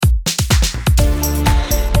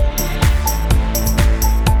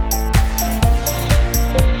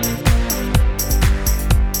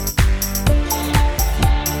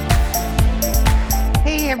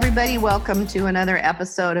welcome to another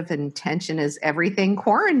episode of Intention is Everything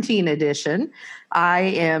Quarantine Edition. I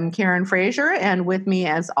am Karen Frazier, and with me,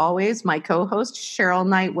 as always, my co-host Cheryl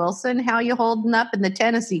Knight Wilson. How you holding up in the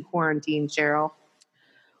Tennessee quarantine, Cheryl?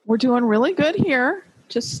 We're doing really good here.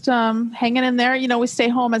 Just hanging in there. You know, we stay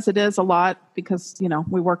home as it is a lot because, you know,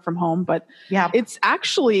 we work from home. But It's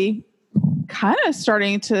actually kind of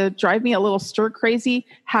starting to drive me a little stir crazy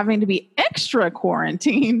having to be extra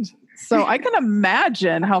quarantined. So I can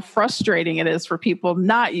imagine how frustrating it is for people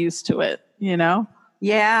not used to it, you know?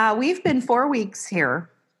 Yeah, we've been 4 weeks here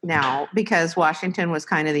now because Washington was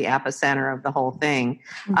kind of the epicenter of the whole thing.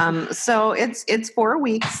 So it's 4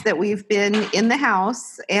 weeks that we've been in the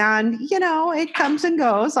house, and, you know, it comes and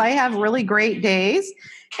goes. I have really great days,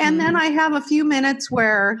 and then I have a few minutes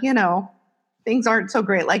where, you know, things aren't so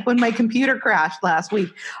great. Like when my computer crashed last week,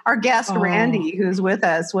 our guest, Randy, who's with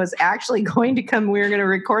us, was actually going to come. We were going to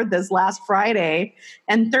record this last Friday.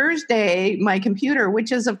 And Thursday, my computer,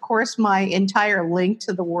 which is, of course, my entire link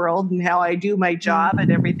to the world and how I do my job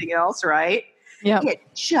and everything else, right? Yeah. It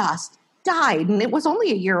just died. And it was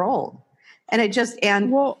only a year old. And it just,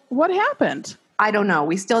 and well, what happened? I don't know.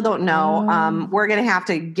 We still don't know. We're going to have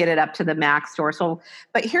to get it up to the Mac store. So,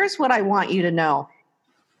 but here's what I want you to know.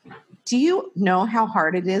 Do you know how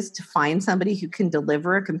hard it is to find somebody who can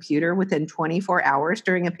deliver a computer within 24 hours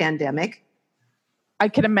during a pandemic? I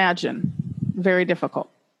can imagine. Very difficult.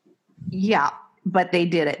 Yeah, but they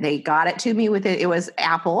did it. They got it to me it was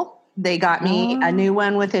Apple. They got me a new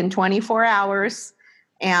one within 24 hours.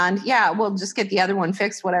 And yeah, we'll just get the other one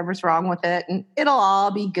fixed, whatever's wrong with it. And it'll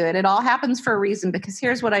all be good. It all happens for a reason, because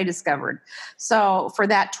here's what I discovered. So for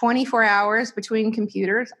that 24 hours between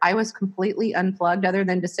computers, I was completely unplugged other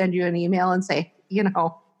than to send you an email and say, you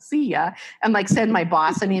know, see ya. And like send my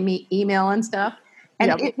boss an email and stuff.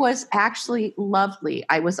 And It was actually lovely.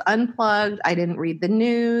 I was unplugged. I didn't read the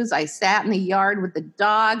news. I sat in the yard with the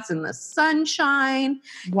dogs in the sunshine.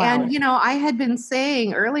 Wow. And, you know, I had been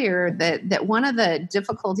saying earlier that one of the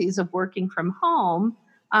difficulties of working from home,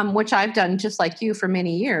 which I've done just like you for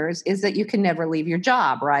many years, is that you can never leave your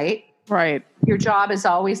job, right? Right. Your job is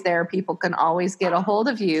always there. People can always get a hold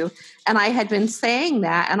of you. And I had been saying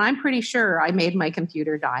that, and I'm pretty sure I made my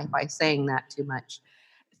computer die by saying that too much.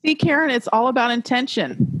 See, Karen, it's all about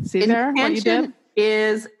intention. See there what you did?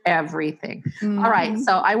 Is everything. All right.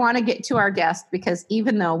 So I want to get to our guest, because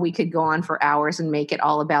even though we could go on for hours and make it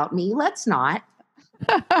all about me, let's not.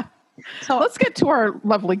 So let's get to our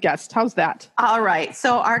lovely guest. How's that? All right.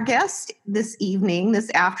 So our guest this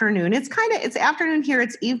afternoon, it's afternoon here.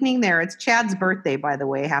 It's evening there. It's Chad's birthday, by the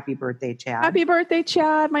way. Happy birthday, Chad. Happy birthday,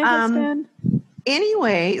 Chad, my husband.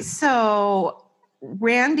 Anyway, so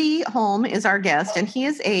Randy Holm is our guest, and he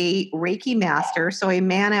is a Reiki master, so a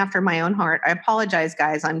man after my own heart. I apologize,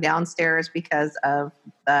 guys. I'm downstairs because of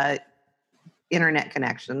the internet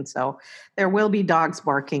connection, so there will be dogs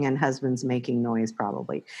barking and husbands making noise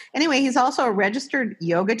probably. Anyway, he's also a registered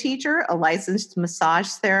yoga teacher, a licensed massage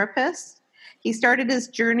therapist. He started his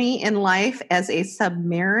journey in life as a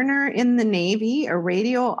submariner in the Navy, a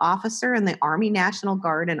radio officer in the Army National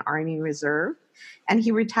Guard and Army Reserve, and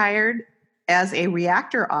he retired as a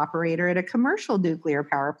reactor operator at a commercial nuclear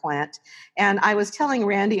power plant. And I was telling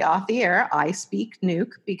Randy off the air, I speak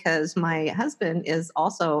nuke because my husband is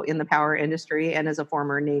also in the power industry and is a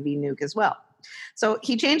former Navy nuke as well. So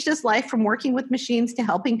he changed his life from working with machines to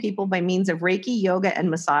helping people by means of Reiki, yoga, and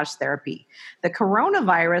massage therapy. The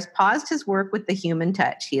coronavirus paused his work with the human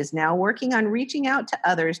touch. He is now working on reaching out to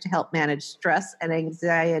others to help manage stress and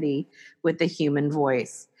anxiety with the human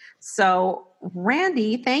voice. So,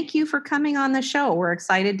 Randy, thank you for coming on the show. We're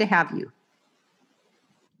excited to have you.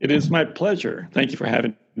 It is my pleasure. Thank you for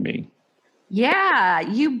having me. Yeah,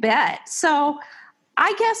 you bet. So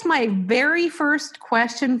I guess my very first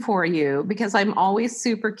question for you, because I'm always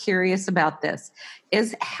super curious about this,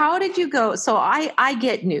 is how did you go? So I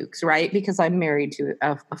get nukes, right? Because I'm married to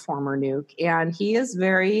a former nuke, and he is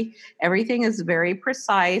everything is very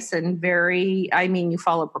precise and you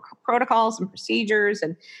follow protocols and procedures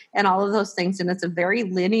and all of those things. And it's a very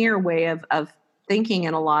linear way of thinking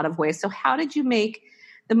in a lot of ways. So how did you make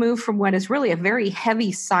the move from what is really a very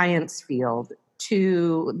heavy science field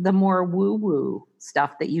to the more woo-woo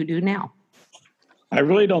stuff that you do now? I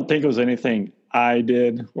really don't think it was anything I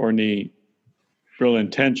did or any real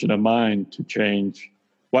intention of mine to change.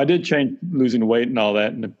 Well, I did change losing weight and all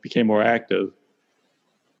that, and it became more active.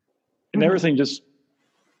 And everything just,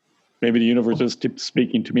 maybe the universe is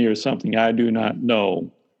speaking to me or something, I do not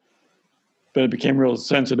know. But it became real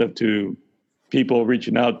sensitive to people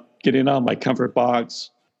reaching out, getting out of my comfort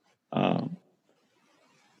box.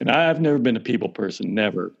 And I've never been a people person,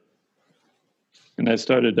 never. And I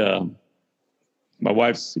started, my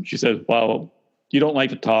wife, she said, well, you don't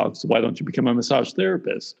like to talk, so why don't you become a massage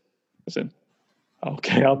therapist? I said,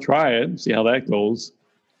 okay, I'll try it and see how that goes.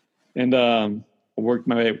 And I worked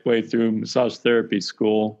my way through massage therapy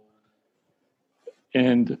school.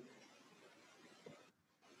 And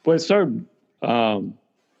when I started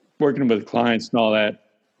working with clients and all that,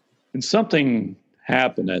 and something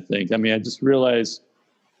happened, I think. I mean, I just realized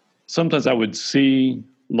sometimes I would see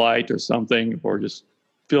light or something, or just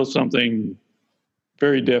feel something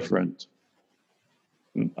very different.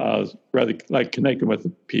 Rather like connecting with the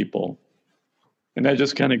people. And that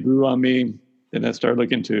just kind of grew on me. And I started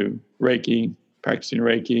looking into Reiki, practicing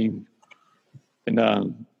Reiki,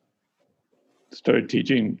 and started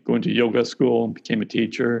teaching, going to yoga school, became a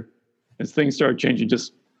teacher. As things started changing,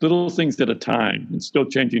 just little things at a time, and still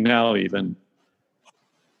changing now even.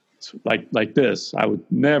 It's like this, I would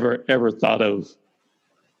never, ever thought of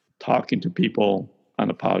talking to people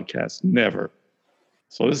on a podcast, never.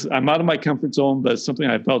 So I'm out of my comfort zone, but it's something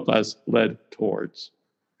I felt I was led towards.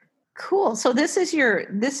 Cool. So this is your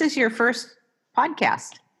first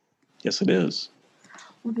podcast. Yes, it is.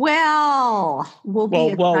 Well, we'll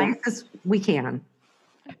be as nice as we can.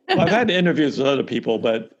 I've had interviews with other people,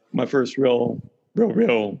 but my first real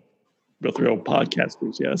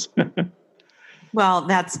podcasters, yes. Well,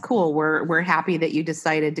 that's cool. We're happy that you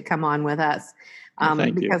decided to come on with us.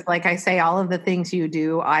 Because you. Like I say, all of the things you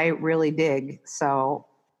do, I really dig. So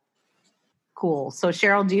cool. So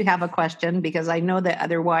Cheryl, do you have a question? Because I know that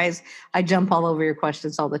otherwise I jump all over your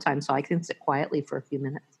questions all the time. So I can sit quietly for a few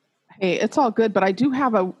minutes. Hey, it's all good, but I do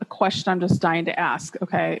have a question I'm just dying to ask.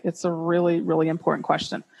 Okay. It's a really, really important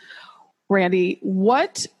question. Randy,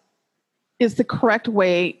 what is the correct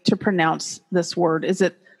way to pronounce this word? Is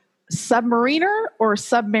it submariner or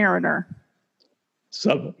submariner?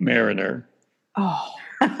 Submariner. Oh,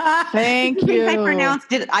 thank you. I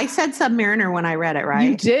pronounced it. I said submariner when I read it,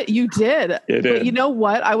 right? You did. But you know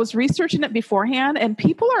what? I was researching it beforehand, and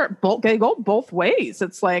people they go both ways.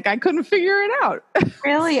 It's like I couldn't figure it out.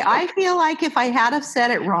 Really? I feel like if I had have said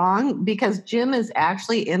it wrong, because Jim is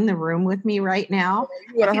actually in the room with me right now,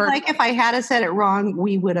 I feel like if I had have said it wrong,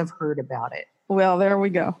 we would have heard about it. Well, there we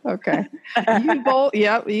go. Okay. You both,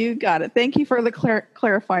 yep, you got it. Thank you for the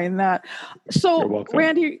clarifying that. So,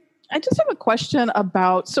 Randy, I just have a question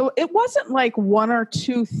about, so it wasn't like one or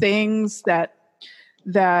two things that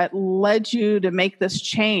led you to make this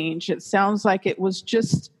change. It sounds like it was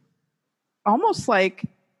just almost like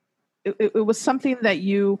it was something that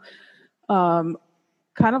you, kind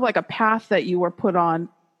of like a path that you were put on,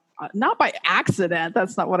 not by accident.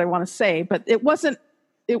 That's not what I want to say, but it wasn't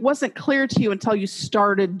clear to you until you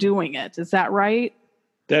started doing it. Is that right?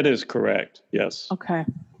 That is correct. Yes. Okay.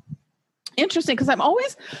 Interesting, because I'm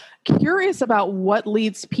always curious about what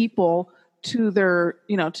leads people to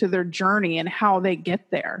their journey and how they get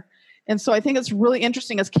there. And so I think it's really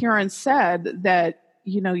interesting, as Karen said, that,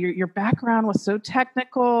 your background was so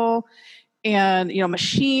technical and,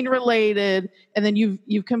 machine related, and then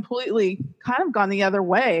you've completely kind of gone the other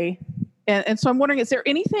way. And so I'm wondering, is there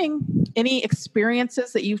any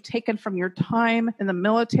experiences that you've taken from your time in the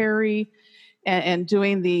military and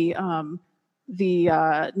doing the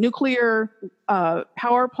nuclear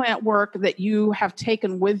power plant work that you have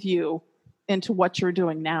taken with you into what you're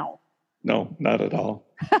doing now? No, not at all.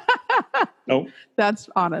 Nope. That's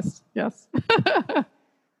honest. Yes.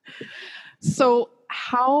 So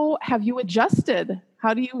how have you adjusted?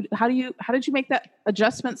 How did you make that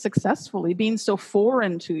adjustment successfully, being so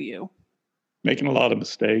foreign to you? Making a lot of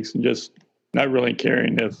mistakes and just not really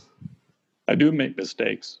caring if I do make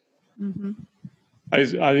mistakes. Mm-hmm.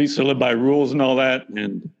 I used to live by rules and all that,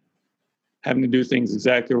 and having to do things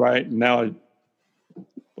exactly right. And now,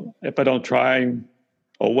 if I don't try,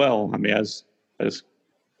 oh well. I mean, I just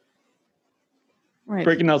right.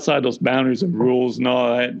 Breaking outside those boundaries of rules and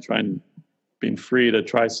all that, and being free to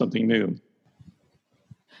try something new.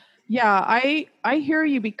 Yeah, I hear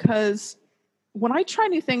you, because when I try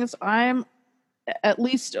new things, at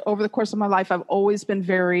least over the course of my life, I've always been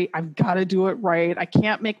I've got to do it right. I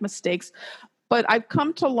can't make mistakes. But I've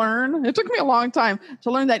come to learn, it took me a long time to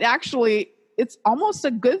learn that actually it's almost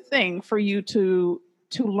a good thing for you to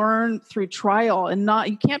learn through trial, and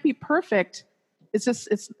you can't be perfect. It's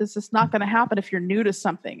just not going to happen if you're new to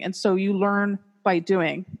something. And so you learn by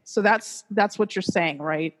doing. So that's what you're saying,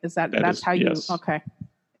 right? That's how you, yes. Okay.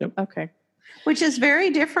 Yep. Okay. Which is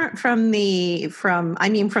very different from the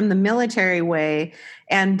military way.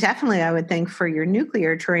 And definitely I would think for your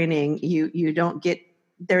nuclear training, you don't get,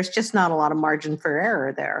 there's just not a lot of margin for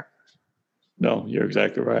error there. No, you're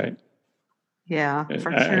exactly right. Yeah,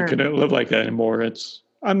 for sure. I couldn't live like that anymore. It's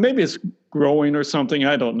maybe it's growing or something.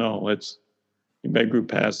 I don't know. I grew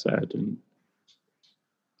past that, and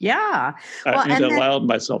yeah, I allowed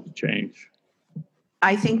myself to change.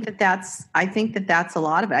 I think that that's a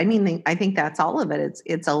lot of it. I mean, I think that's all of it.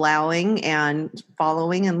 It's allowing and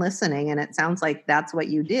following and listening. And it sounds like that's what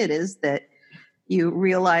you did, is that you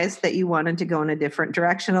realized that you wanted to go in a different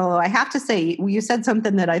direction. Although I have to say, you said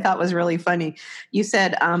something that I thought was really funny. You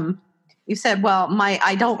said, well,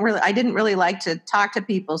 I didn't really like to talk to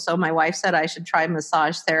people. So my wife said I should try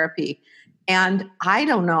massage therapy. And I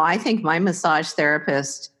don't know. I think my massage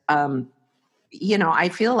therapist, I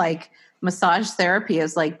feel like massage therapy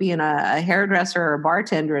is like being a hairdresser or a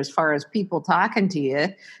bartender as far as people talking to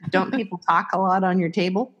you. Don't people talk a lot on your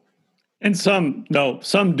table? And some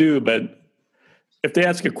do, but if they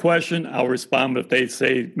ask a question, I'll respond. But if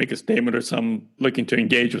they make a statement or something looking to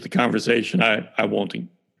engage with the conversation, I won't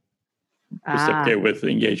reciprocate with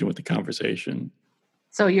engaging with the conversation.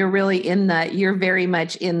 So you're very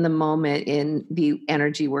much in the moment in the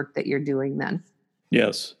energy work that you're doing then.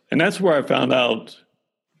 Yes. And that's where I found out,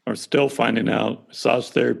 or still finding out, massage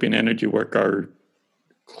therapy and energy work are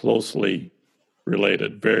closely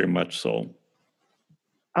related, very much so.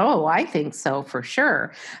 Oh, I think so, for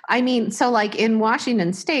sure. I mean, so like in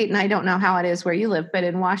Washington State, and I don't know how it is where you live, but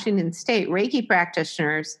in Washington State, Reiki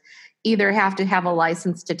practitioners either have to have a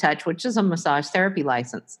license to touch, which is a massage therapy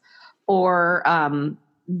license, or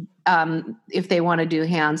if they want to do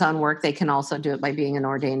hands-on work, they can also do it by being an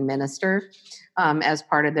ordained minister as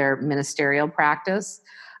part of their ministerial practice.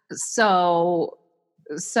 So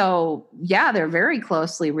yeah, they're very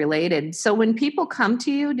closely related. So when people come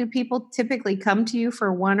to you, do people typically come to you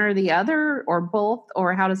for one or the other, or both,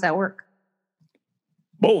 or how does that work?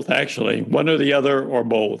 Both, actually. One or the other, or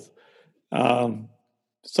both.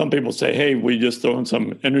 Some people say, hey, we just throw in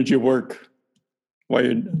some energy work while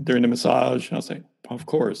you're during the massage. And I'll say, of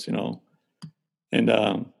course, And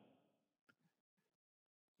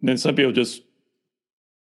then some people just,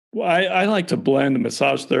 I like to blend the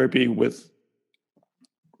massage therapy with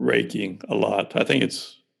Reiki a lot. I think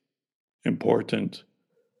it's important.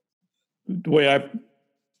 The way I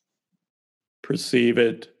perceive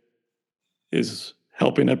it is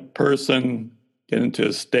helping a person get into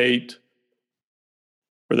a state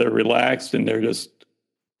where they're relaxed and they're just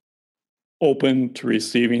open to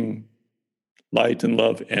receiving light and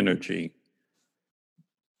love energy.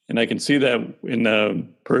 And I can see that in the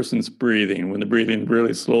person's breathing. When the breathing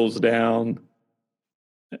really slows down,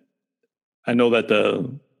 I know that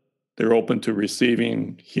they're open to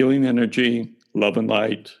receiving healing energy, love and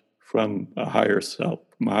light from a higher self,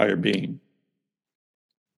 from a higher being.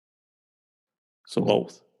 So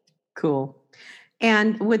both. Cool.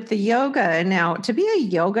 And with the yoga now, to be a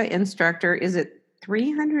yoga instructor, is it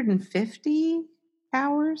 350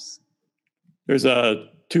 hours? There's a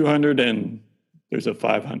 200 and there's a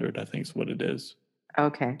 500, I think is what it is.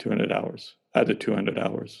 Okay. 200 hours. I did 200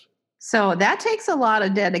 hours. So that takes a lot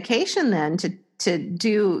of dedication then to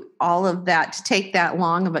do all of that, to take that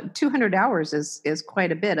long of it. 200 hours is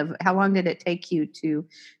quite a bit. Of how long did it take you to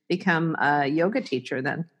become a yoga teacher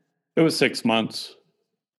then? It was 6 months.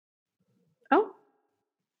 Oh,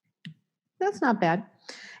 that's not bad.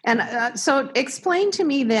 And so explain to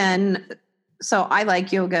me then, so I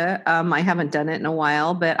like yoga. I haven't done it in a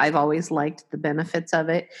while, but I've always liked the benefits of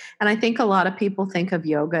it. And I think a lot of people think of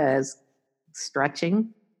yoga as stretching.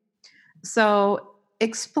 So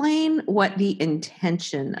explain what the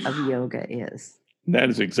intention of yoga is. That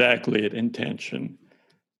is exactly it, intention.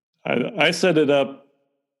 I set it up,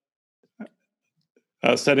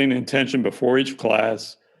 setting intention before each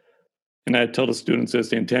class. And I tell the students this,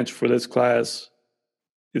 the intention for this class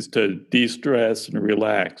is to de-stress and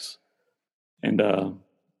relax. And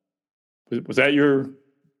was that your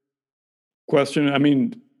question? I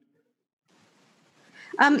mean...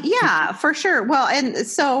 yeah, for sure. Well, and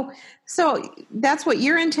so that's what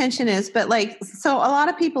your intention is. But so a lot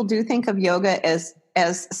of people do think of yoga as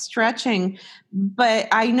stretching, but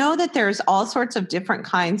I know that there's all sorts of different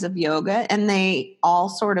kinds of yoga and they all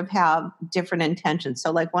sort of have different intentions.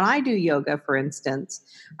 So like when I do yoga, for instance,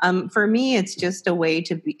 for me, it's just a way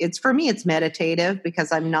to be, it's meditative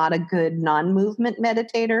because I'm not a good non-movement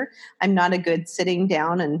meditator. I'm not a good sitting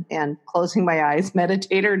down and closing my eyes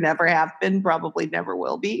meditator. Never have been, probably never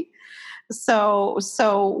will be. So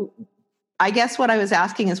I guess what I was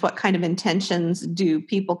asking is what kind of intentions do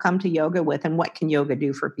people come to yoga with, and what can yoga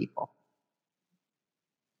do for people?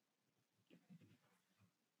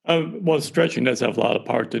 Well, stretching does have a lot of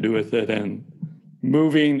part to do with it, and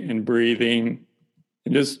moving and breathing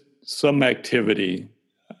and just some activity.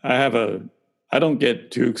 I don't get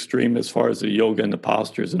too extreme as far as the yoga and the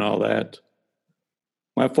postures and all that.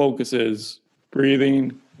 my focus is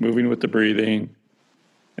breathing, moving with the breathing,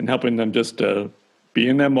 and helping them just to be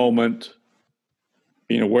in that moment,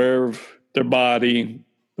 being aware of their body,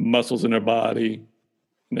 the muscles in their body,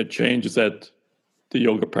 and the changes that the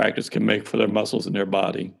yoga practice can make for their muscles in their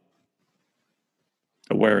body.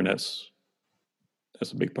 Awareness.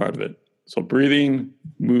 That's a big part of it. So breathing,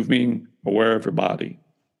 moving, aware of your body.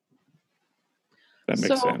 That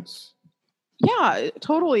makes sense. Yeah,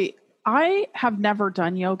 totally. I have never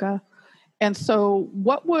done yoga. And so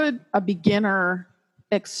what would a beginner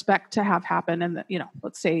expect to have happen? And,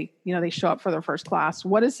 let's say, they show up for their first class.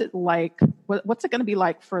 What is it like? What's it going to be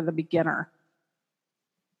like for the beginner?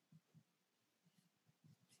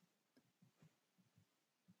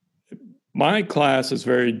 My class is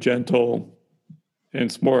very gentle, and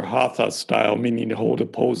it's more hatha style, meaning to hold the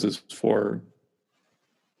poses for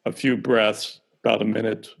a few breaths, about a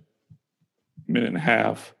minute and a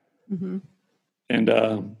half. Mm-hmm. And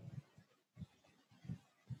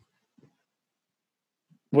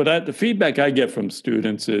the feedback I get from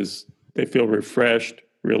students is they feel refreshed,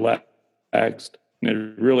 relaxed, and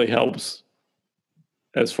it really helps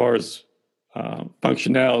as far as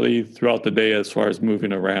functionality throughout the day, as far as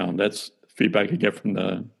moving around. That's the feedback I get from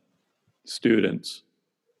the students.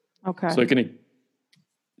 Okay. So it can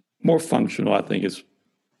more functional, I think, is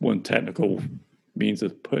one technical means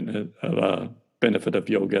of putting a benefit of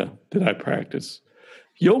yoga that I practice.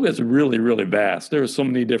 Yoga is really, really vast. There are so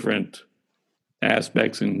many different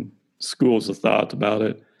aspects and schools of thought about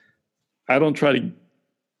it. I don't try to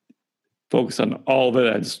focus on all of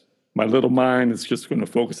it. My little mind is just going to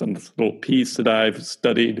focus on this little piece that I've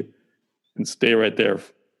studied and stay right there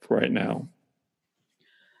for right now.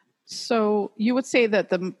 So you would say that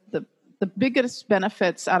the biggest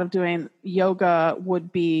benefits out of doing yoga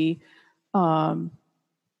would be, tell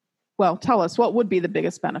us, what would be the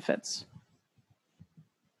biggest benefits?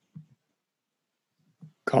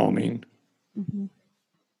 Calming. Mm-hmm.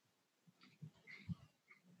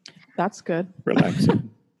 That's good. Relaxing.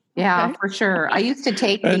 Yeah, okay. For sure. I used to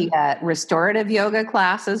take the restorative yoga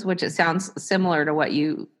classes, which it sounds similar to what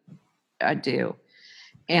you do.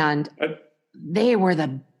 And they were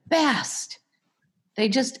the best. They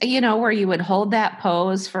just, where you would hold that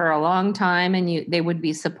pose for a long time, and they would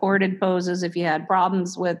be supported poses if you had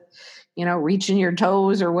problems with, reaching your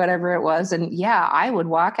toes or whatever it was. And yeah, I would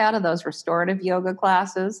walk out of those restorative yoga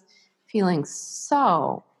classes feeling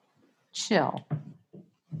so chill.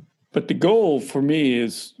 But the goal for me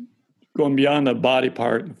is going beyond the body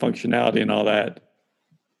part and functionality and all that,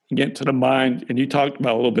 and get to the mind. And you talked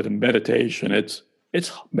about a little bit of meditation. It's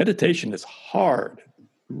meditation is hard,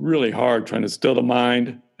 really hard, trying to still the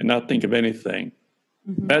mind and not think of anything.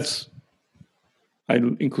 Mm-hmm. I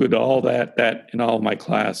include all that in all of my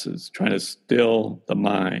classes, trying to still the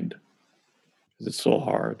mind, because it's so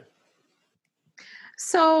hard.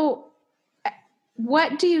 So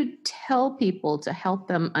what do you tell people to help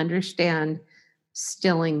them understand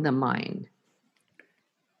stilling the mind?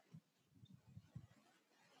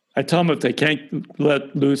 I tell them if they can't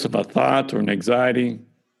let loose of a thought or an anxiety,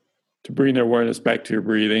 to bring their awareness back to your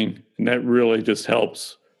breathing. And that really just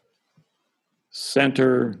helps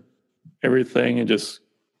center everything and just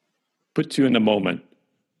puts you in the moment,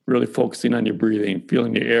 really focusing on your breathing,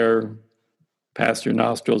 feeling the air pass your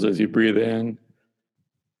nostrils as you breathe in,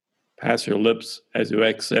 past your lips as you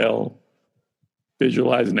exhale,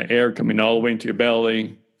 visualizing the air coming all the way into your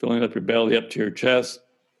belly, filling up your belly up to your chest,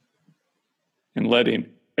 and letting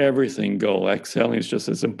everything go. Exhaling is just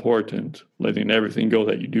as important, letting everything go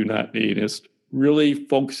that you do not need. It's really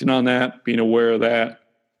focusing on that, being aware of that.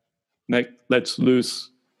 And that lets loose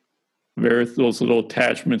those little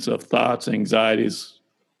attachments of thoughts, anxieties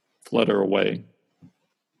flutter away.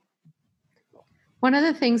 One of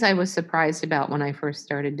the things I was surprised about when I first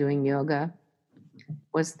started doing yoga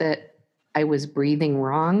was that I was breathing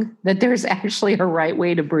wrong, that there's actually a right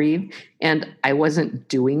way to breathe, and I wasn't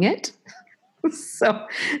doing it. So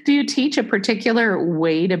do you teach a particular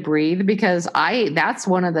way to breathe? Because that's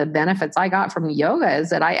one of the benefits I got from yoga,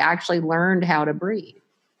 is that I actually learned how to breathe.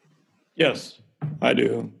 Yes, I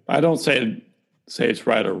do. I don't say it's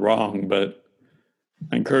right or wrong, but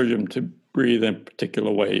I encourage them to breathe in a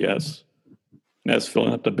particular way, yes. And that's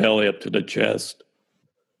filling up the belly up to the chest.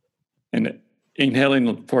 And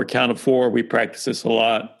inhaling for a count of 4, we practice this a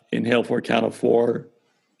lot. Inhale for a count of 4,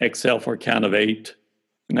 exhale for a count of 8.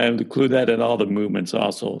 And I would include that in all the movements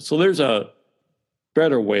also. So there's a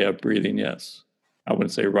better way of breathing, yes. I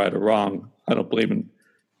wouldn't say right or wrong. I don't believe in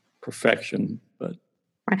perfection, but.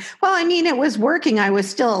 Well, I mean, it was working. I was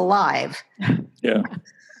still alive. Yeah.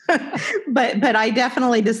 But I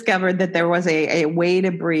definitely discovered that there was a way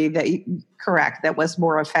to breathe that correct. That was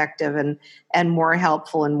more effective and more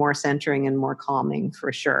helpful and more centering and more calming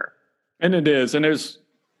for sure. And it is. And there's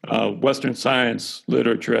Western science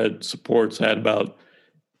literature that supports that about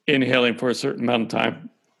inhaling for a certain amount of time.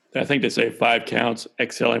 I think they say 5 counts,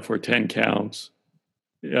 exhaling for 10 counts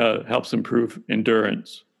helps improve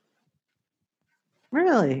endurance.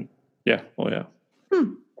 Really? Yeah. Oh, yeah.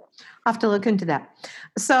 I'll have to look into that.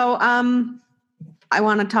 So I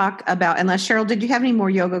want to talk about, unless Cheryl, did you have any more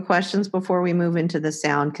yoga questions before we move into the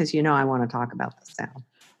sound? Because I want to talk about the sound.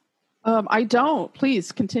 I don't.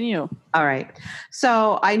 Please continue. All right.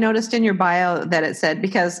 So I noticed in your bio that it said,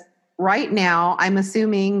 because right now I'm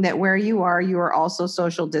assuming that where you are also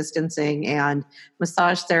social distancing, and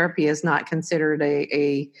massage therapy is not considered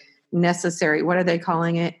a necessary, what are they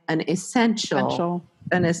calling it? An essential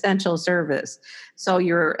service. So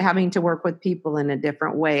you're having to work with people in a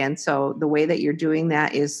different way. And so the way that you're doing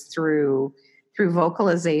that is through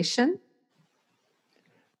vocalization.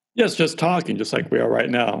 Yes, just talking, just like we are right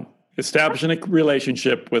now. Establishing a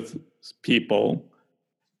relationship with people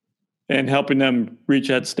and helping them reach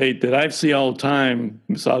that state that I see all the time,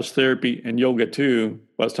 massage therapy and yoga too.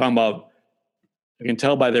 I was talking about, I can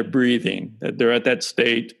tell by their breathing that they're at that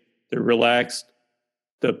state, they're relaxed,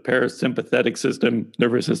 the parasympathetic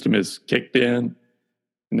nervous system is kicked in,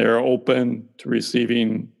 and they're open to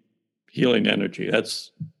receiving healing energy.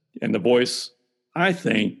 And the voice, I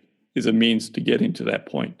think, is a means to getting to that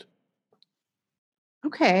point.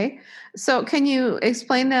 Okay. So can you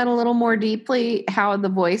explain that a little more deeply, how the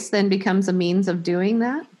voice then becomes a means of doing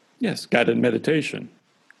that? Yes, guided meditation.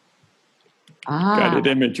 Guided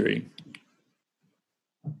imagery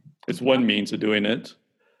is one means of doing it.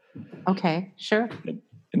 Okay, sure.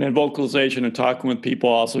 And then vocalization and talking with people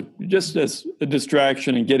also, just as a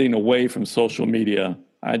distraction and getting away from social media.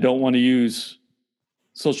 I don't want to use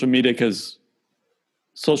social media because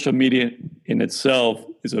social media in itself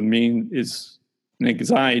is an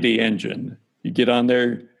anxiety engine. You get on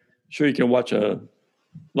there, sure, you can watch a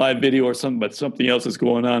live video or something, but something else is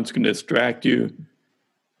going on. It's going to distract you.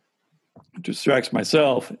 It distracts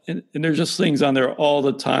myself. And there's just things on there all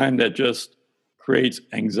the time that just creates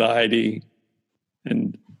anxiety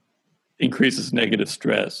and increases negative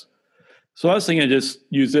stress. So I was thinking just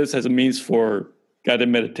use this as a means for guided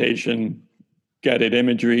meditation, guided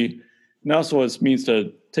imagery, and also as a means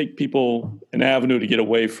to take people an avenue to get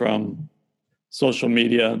away from social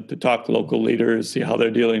media, to talk to local leaders, see how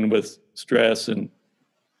they're dealing with stress. And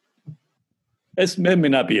it may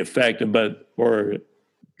not be effective, but we're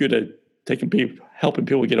good at helping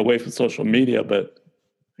people get away from social media, but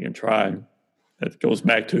we can try. That goes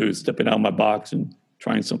back to stepping out of my box and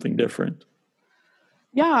trying something different.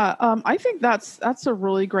 Yeah, I think that's a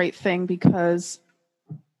really great thing because,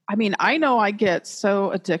 I mean, I know I get so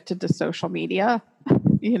addicted to social media.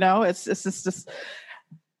 It's just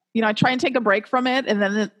I try and take a break from it,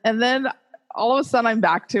 and then all of a sudden I'm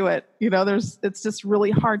back to it. It's just really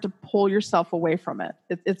hard to pull yourself away from it.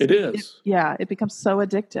 It becomes so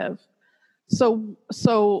addictive.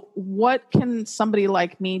 So what can somebody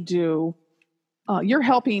like me do? You're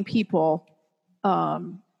helping people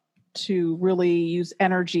to really use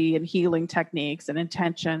energy and healing techniques and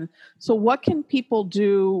intention. So what can people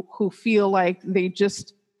do who feel like they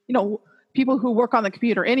just, people who work on the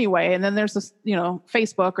computer anyway, and then there's this,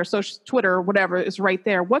 Facebook or social Twitter or whatever is right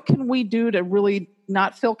there. What can we do to really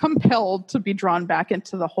not feel compelled to be drawn back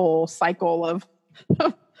into the whole cycle of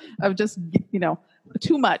just,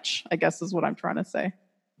 too much, I guess is what I'm trying to say.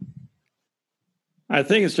 I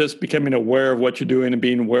think it's just becoming aware of what you're doing and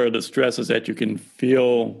being aware of the stresses that you can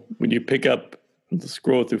feel when you pick up the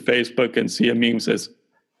scroll through Facebook and see a meme says,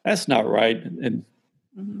 that's not right. And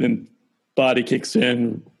then body kicks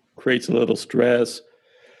in, creates a little stress.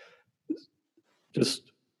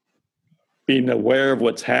 Just being aware of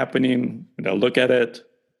what's happening, look at it,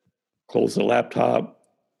 close the laptop,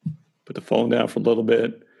 put the phone down for a little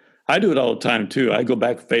bit. I do it all the time too. I go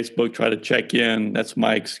back to Facebook, try to check in. That's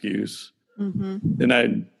my excuse. Mm-hmm. Then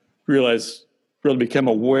I realize, really become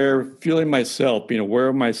aware, being aware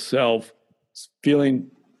of myself, feeling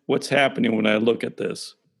what's happening when I look at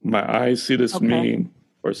this. My eyes see this meme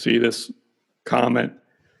or see this comment.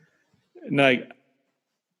 And I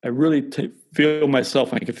really feel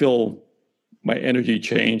myself, I can feel my energy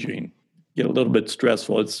changing, get a little bit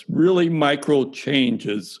stressful. It's really micro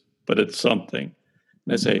changes, but it's something.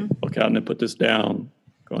 And I say, okay, I'm going to put this down,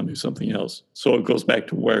 go and do something else. So it goes back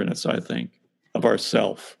to awareness, I think, of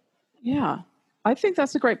ourself. Yeah, I think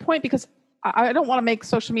that's a great point because I don't want to make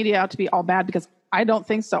social media out to be all bad because I don't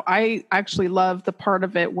think so. I actually love the part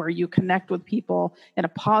of it where you connect with people in a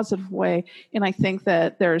positive way. And I think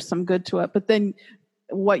that there's some good to it. But then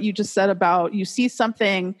what you just said about you see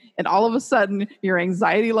something and all of a sudden your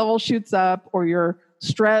anxiety level shoots up, or your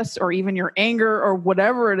stress, or even your anger, or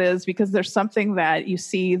whatever it is, because there's something that you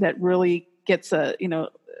see that really gets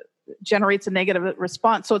generates a negative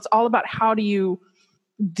response. So it's all about how do you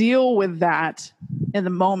deal with that in the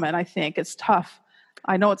moment. I think it's tough.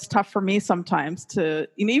 I know it's tough for me sometimes to,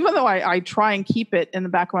 even though I try and keep it in the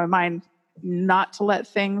back of my mind, not to let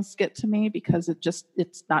things get to me, because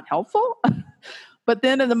it's not helpful. But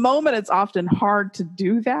then in the moment, it's often hard to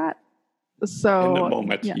do that. So in the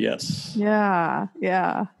moment, yes. Yeah.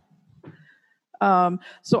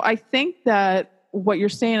 So I think that what you're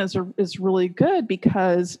saying is really good,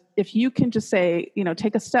 because if you can just say,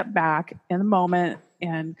 take a step back in the moment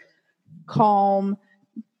and calm,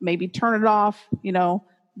 maybe turn it off,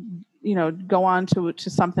 go on to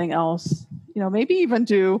something else, maybe even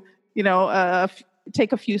do,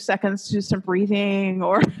 take a few seconds to do some breathing,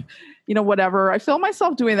 or, whatever. I feel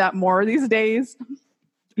myself doing that more these days,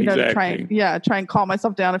 exactly. to try and calm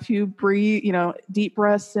myself down, a few deep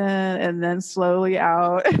breaths in and then slowly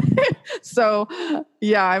out. So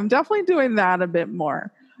I'm definitely doing that a bit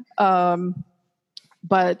more.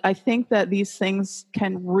 But I think that these things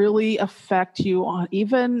can really affect you on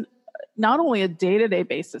even not only a day-to-day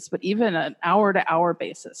basis, but even an hour-to-hour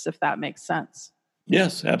basis, if that makes sense.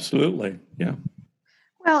 Yes, absolutely. Yeah.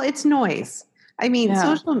 Well, it's noise. I mean,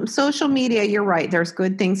 social media, you're right. There's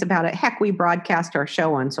good things about it. Heck, we broadcast our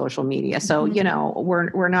show on social media. So,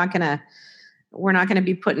 we're not going to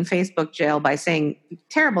be put in Facebook jail by saying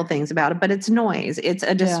terrible things about it, but it's noise. It's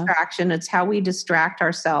a distraction. It's how we distract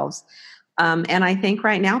ourselves. And I think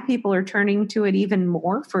right now people are turning to it even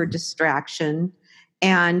more for distraction,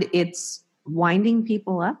 and it's winding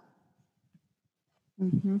people up.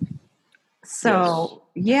 Mm-hmm. So,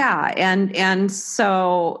 and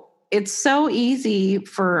so it's so easy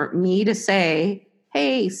for me to say,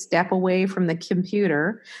 hey, step away from the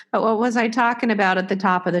computer. But what was I talking about at the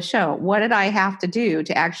top of the show? What did I have to do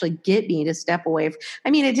to actually get me to step away?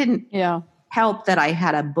 It didn't help that I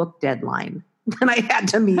had a book deadline that I had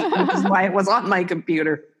to meet, which is why it was on my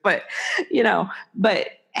computer. But, but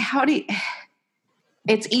how do you...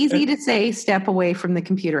 It's easy to say step away from the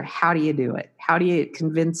computer. How do you do it? How do you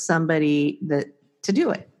convince somebody to do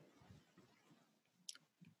it?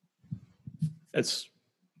 It's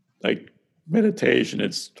like meditation.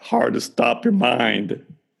 It's hard to stop your mind.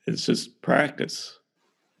 It's just practice,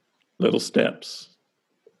 little steps.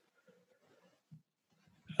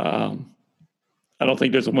 I don't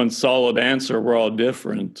think there's one solid answer. We're all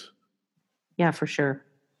different. Yeah, for sure.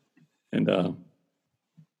 And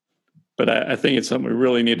but I think it's something we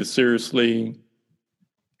really need to seriously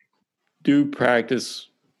do practice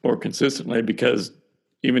more consistently, because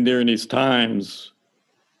even during these times,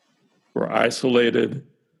 we're isolated,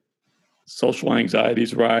 social anxiety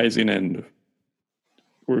is rising, and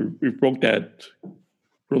we've broke that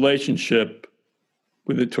relationship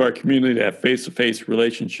to our community, that face-to-face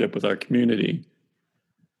relationship with our community.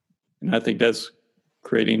 And I think that's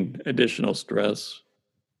creating additional stress.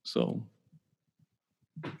 So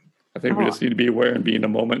I think we just need to be aware and be in the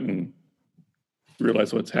moment and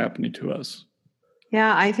realize what's happening to us.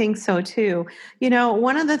 Yeah, I think so too.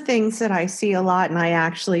 One of the things that I see a lot, and I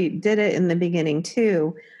actually did it in the beginning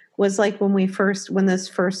too, was like when this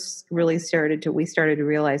first really we started to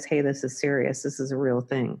realize, hey, this is serious. This is a real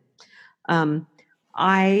thing.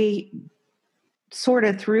 I sort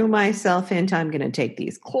of threw myself into, I'm going to take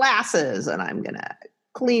these classes and I'm going to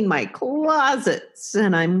clean my closets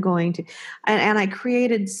and I'm going to, and I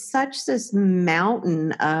created such this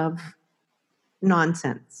mountain of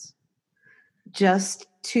nonsense just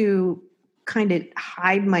to kind of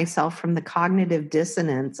hide myself from the cognitive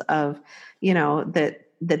dissonance of,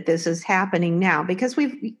 that this is happening now, because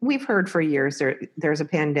we've heard for years there's a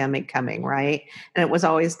pandemic coming, right? And it was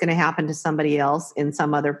always going to happen to somebody else in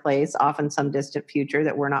some other place, often some distant future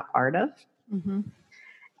that we're not part of. Mm-hmm.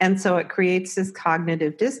 And so it creates this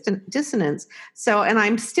cognitive dissonance. So, and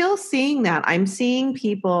I'm still seeing that. I'm seeing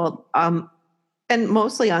people, and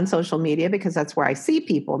mostly on social media, because that's where I see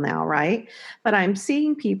people now, right? But I'm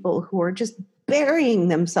seeing people who are just burying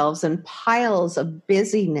themselves in piles of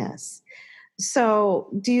busyness. So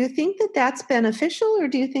do you think that that's beneficial, or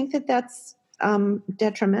do you think that that's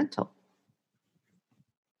detrimental?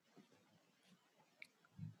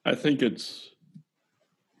 I think that's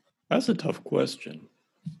a tough question,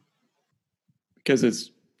 because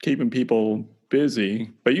it's keeping people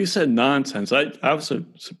busy. But you said nonsense. I was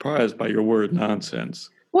surprised by your word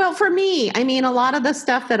nonsense. Well, for me, a lot of the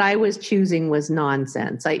stuff that I was choosing was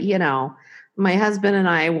nonsense. My husband and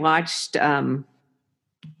I watched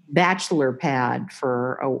bachelor pad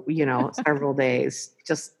for, several days,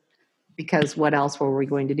 just because what else were we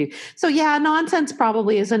going to do? So yeah, nonsense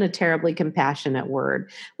probably isn't a terribly compassionate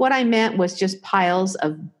word. What I meant was just piles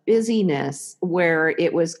of busyness where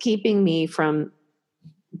it was keeping me from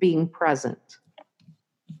being present.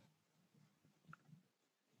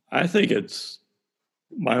 I think it's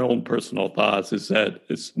my own personal thoughts is that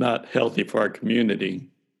it's not healthy for our community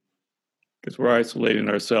because we're isolating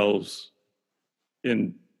ourselves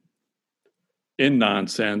in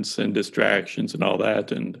nonsense and distractions and all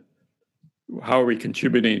that. And how are we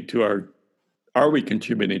contributing to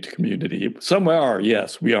community? Some are,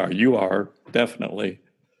 yes, we are. You are, definitely.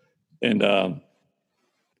 And,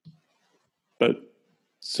 but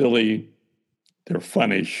silly, they're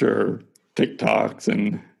funny, sure. TikToks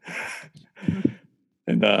and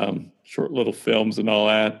short little films and all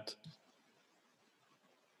that.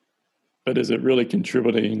 But is it really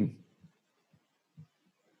contributing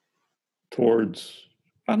towards,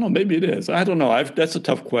 I don't know, maybe it is. I don't know. That's a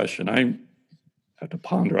tough question. I have to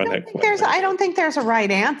ponder on that question. I don't think there's a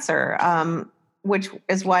right answer, which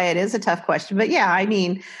is why it is a tough question. But yeah, I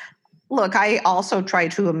mean, look, I also try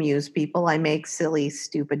to amuse people. I make silly,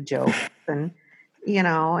 stupid jokes and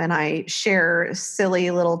I share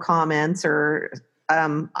silly little comments or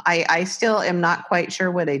I still am not quite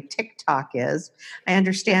sure what a TikTok is. I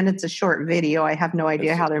understand it's a short video. I have no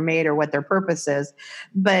idea how they're made or what their purpose is.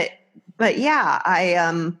 But yeah,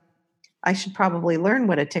 I should probably learn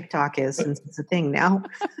what a TikTok is since it's a thing now.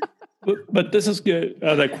 but this is good.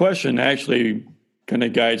 That question actually kind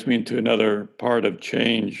of guides me into another part of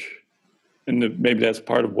change. And maybe that's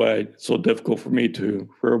part of why it's so difficult for me to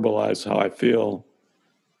verbalize how I feel.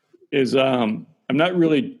 Is I'm not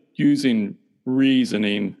really using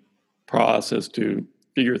reasoning process to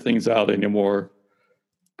figure things out anymore,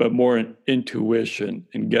 but more intuition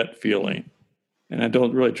and gut feeling. And I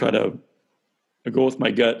don't really try to go with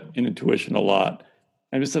my gut and intuition a lot.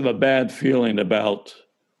 I just have a bad feeling about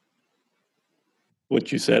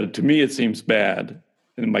what you said. To me, it seems bad.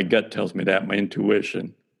 And my gut tells me that, my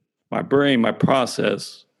intuition. My brain, my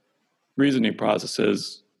reasoning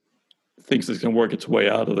process thinks it's going to work its way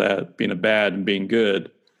out of that, being a bad and being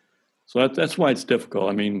good. So that's why it's difficult.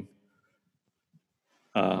 I mean,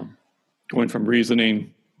 going from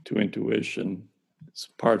reasoning to intuition, it's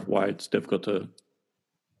part of why it's difficult to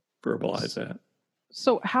verbalize that.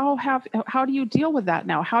 So how do you deal with that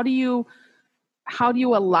now? How do you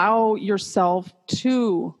allow yourself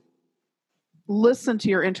to listen to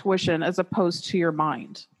your intuition as opposed to your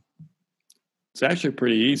mind? It's actually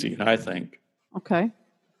pretty easy, I think. Okay.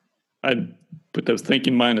 I'd put the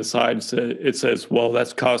thinking mind aside and it says, well,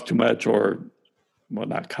 that's cost too much, or, well,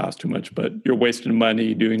 not cost too much, but you're wasting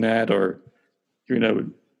money doing that, or,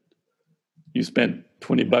 you spent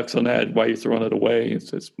 $20 on that, why are you throwing it away?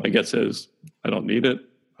 My guess is, I don't need it.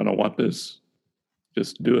 I don't want this.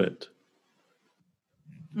 Just do it.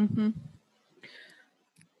 Mm-hmm.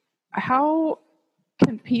 How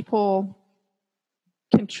can people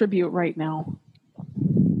contribute right now?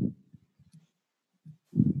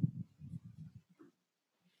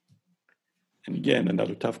 And again,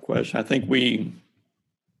 another tough question. I think we're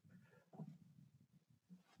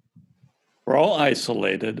all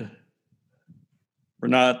isolated. We're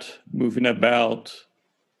not moving about.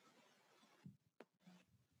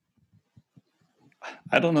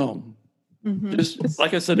 I don't know. Mm-hmm. Just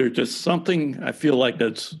like I said, there's just something I feel like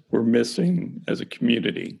we're missing as a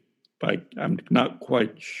community, but I'm not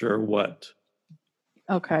quite sure what.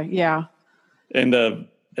 Okay, yeah. And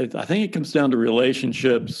I think it comes down to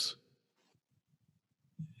relationships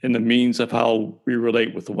and the means of how we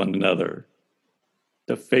relate with one another.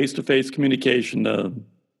 The face-to-face communication,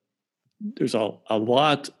 there's a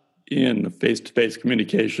lot in face-to-face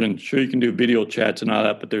communication. Sure, you can do video chats and all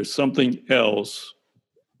that, but there's something else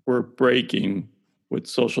we're breaking with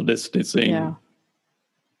social distancing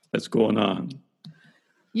that's going on.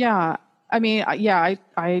 Yeah. I mean, I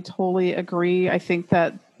totally agree. I think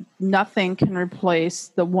that nothing can replace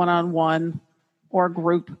the one-on-one or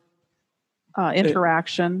group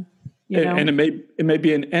interaction. And it may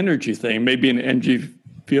be an energy thing, maybe an energy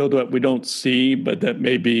field that we don't see, but that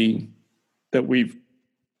may be that we've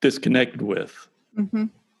disconnected with. Mm-hmm.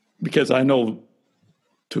 Because I know,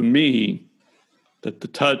 to me, that the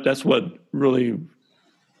touch, that's what really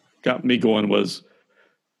got me going, was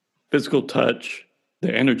physical touch,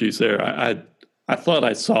 the energy's there. I thought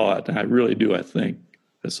I saw it, and I really do, I think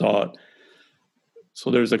I saw it.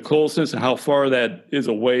 So there's a closeness, and how far that is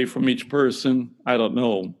away from each person, I don't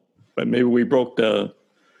know. But maybe we broke the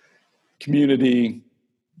community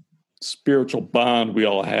spiritual bond we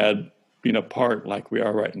all had being apart like we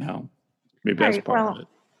are right now. Maybe that's part of it.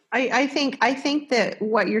 I think that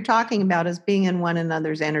what you're talking about is being in one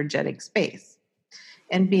another's energetic space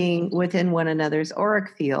and being within one another's auric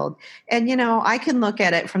field. And, I can look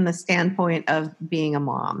at it from the standpoint of being a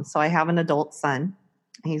mom. So I have an adult son.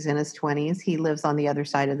 He's in his 20s. He lives on the other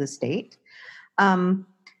side of the state. And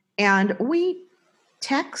we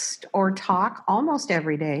text or talk almost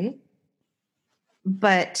every day,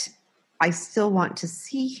 but I still want to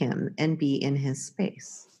see him and be in his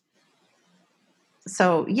space.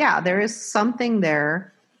 So, yeah, there is something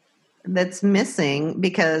there that's missing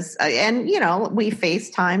because, we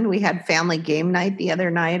FaceTimed. We had family game night the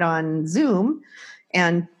other night on Zoom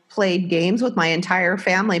and played games with my entire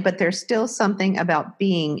family, but there's still something about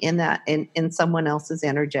being in someone else's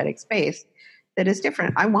energetic space that is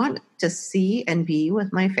different. I want to see and be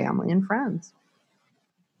with my family and friends.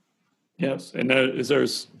 Yes, and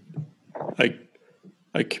there's like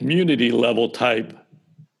a community level type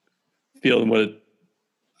feeling with it.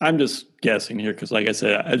 I'm just guessing here because, like I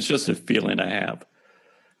said, it's just a feeling I have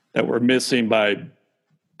that we're missing by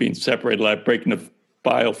being separated, like breaking the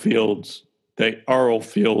biofields, the aural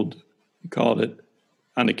field, you called it,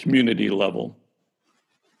 on a community level.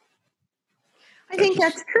 I think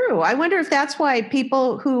that's true. I wonder if that's why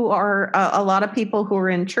people who are, a lot of people who are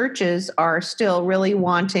in churches are still really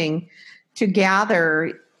wanting to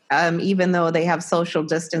gather, even though they have social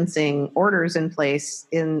distancing orders in place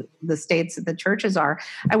in the states that the churches are.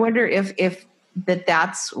 I wonder if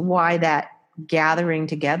that's why that gathering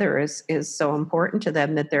together is so important to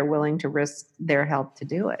them, that they're willing to risk their health to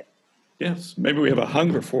do it. Yes, maybe we have a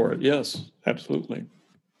hunger for it. Yes, absolutely.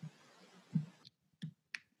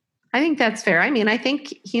 I think that's fair. I mean, I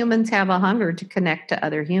think humans have a hunger to connect to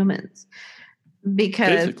other humans because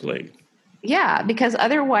physically. Yeah, because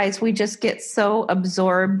otherwise we just get so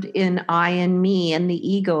absorbed in I and me and the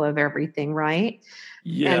ego of everything, right?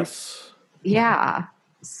 Yes. And, yeah.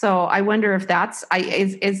 So I wonder if that's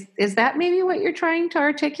is that maybe what you're trying to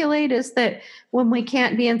articulate, is that when we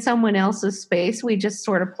can't be in someone else's space, we just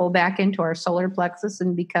sort of pull back into our solar plexus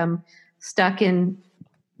and become stuck in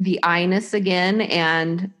the I-ness again.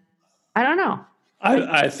 And I don't know.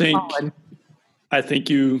 I think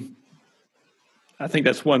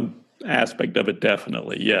that's one aspect of it,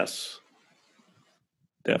 definitely. Yes.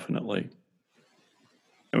 Definitely.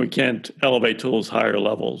 And we can't elevate to those higher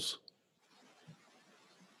levels.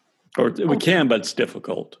 Or we can, but it's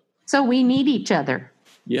difficult. So we need each other.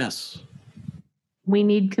 Yes. We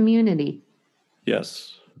need community.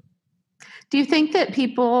 Yes. Do you think that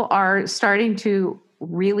people are starting to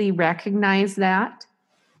really recognize that?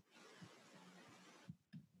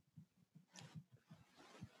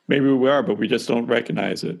 Maybe we are, but we just don't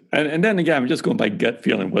recognize it. And then again, I'm just going by gut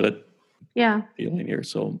feeling with it. Yeah. Feeling here.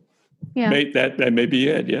 So yeah. That may be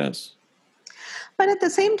it, yes. But at the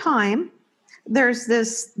same time, there's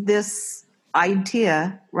this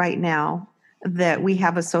idea right now that we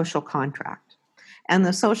have a social contract. And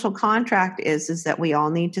the social contract is that we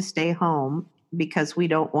all need to stay home because we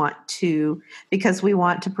want to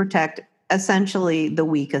protect essentially the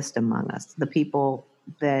weakest among us, the people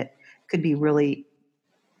that could be really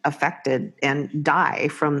affected and die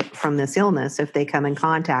from this illness if they come in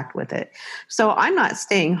contact with it. So I'm not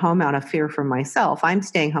staying home out of fear for myself. I'm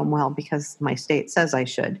staying home, because my state says I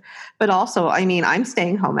should. But also, I'm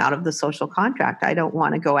staying home out of the social contract. I don't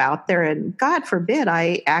want to go out there and, God forbid,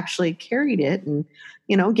 I actually carried it and,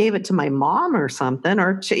 gave it to my mom or something,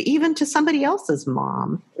 or even to somebody else's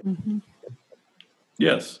mom. Mm-hmm.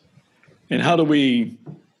 Yes. And how do we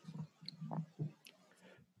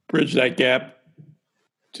bridge that gap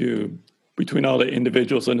between all the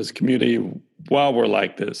individuals in this community while we're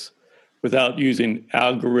like this, without using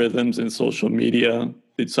algorithms and social media,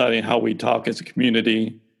 deciding how we talk as a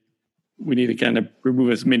community? We need to kind of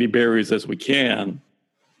remove as many barriers as we can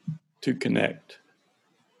to connect.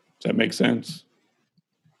 Does that make sense?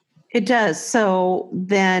 It does. So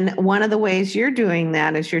then one of the ways you're doing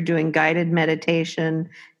that is you're doing guided meditation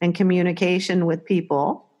and communication with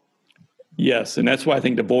people. Yes, and that's why I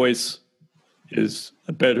think the voice is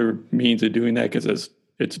a better means of doing that, because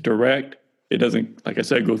it's direct. It doesn't, like I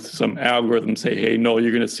said, go through some algorithm, say, hey, no,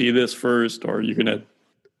 you're going to see this first, or you're going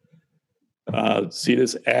to see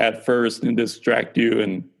this ad first and distract you.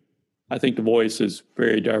 And I think the voice is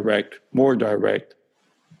very direct, more direct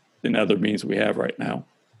than other means we have right now.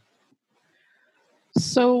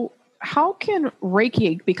 So how can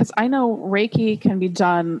Reiki, because I know Reiki can be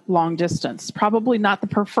done long distance, probably not the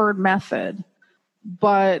preferred method,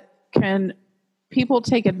 but can people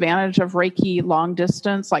take advantage of Reiki long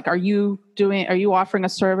distance? Like, are you offering a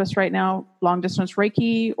service right now, long distance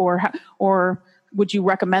Reiki, or would you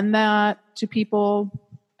recommend that to people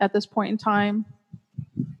at this point in time?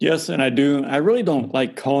 Yes, and I do. I really don't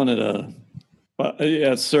like calling it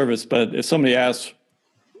a service, but if somebody asks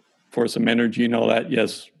for some energy and all that,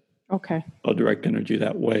 yes, okay, I'll direct energy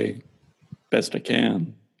that way, best I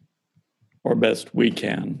can, or best we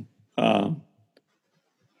can. But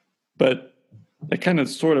that kind of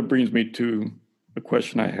sort of brings me to a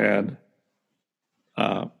question I had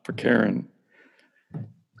for Karen.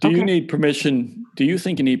 Do you need permission? Do you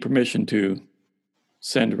think you need permission to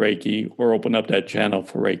send Reiki or open up that channel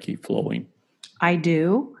for Reiki flowing? I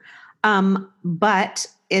do. But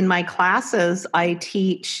in my classes, I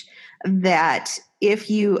teach that if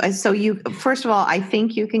you, first of all, I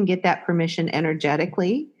think you can get that permission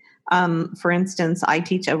energetically. For instance, I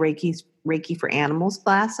teach a Reiki for animals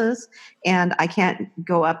classes, and I can't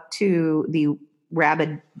go up to the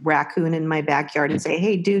rabid raccoon in my backyard and say,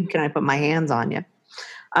 "Hey, dude, can I put my hands on you?"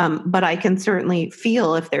 But I can certainly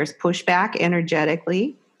feel if there's pushback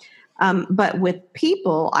energetically. But with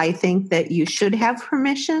people, I think that you should have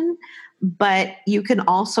permission, but you can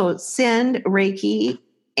also send Reiki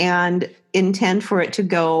and intend for it to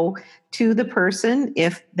go to the person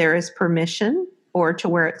if there is permission, or to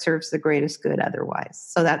where it serves the greatest good otherwise.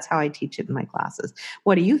 So that's how I teach it in my classes.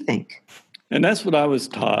 What do you think? And that's what I was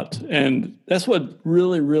taught. And that's what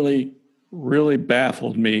really, really, really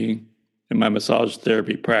baffled me in my massage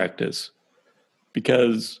therapy practice,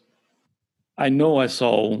 because I know I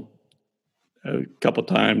saw a couple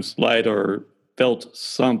times light or felt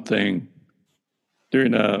something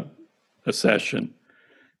during a session.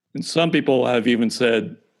 And some people have even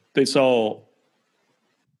said they saw,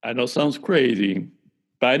 I know it sounds crazy,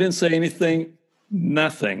 but I didn't say anything,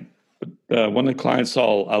 nothing. But one of the clients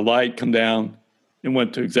saw a light come down and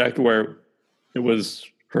went to exactly where it was,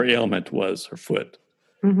 her ailment was, her foot.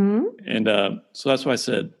 Mm-hmm. And so that's why I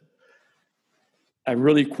said, I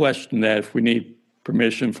really question that if we need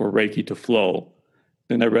permission for Reiki to flow.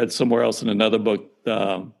 Then I read somewhere else in another book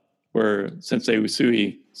where Sensei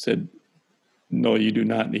Usui said, no, you do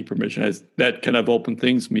not need permission. That kind of opened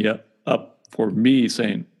things up for me,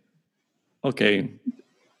 saying, okay,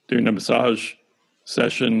 during a massage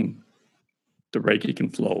session, the Reiki can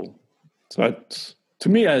flow. So to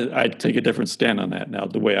me, I take a different stand on that now,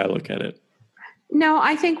 the way I look at it. No,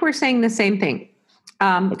 I think we're saying the same thing.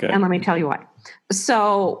 Okay. And let me tell you why.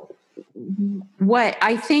 So what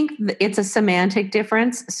I think it's a semantic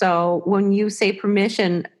difference. So when you say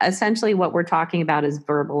permission, essentially what we're talking about is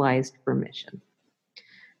verbalized permission.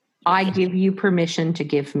 I give you permission to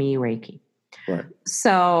give me Reiki. Right.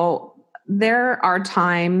 So there are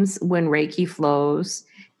times when Reiki flows,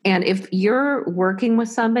 and if you're working with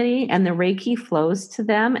somebody and the Reiki flows to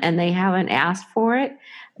them and they haven't asked for it,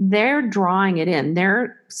 they're drawing it in.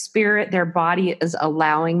 Their spirit, their body is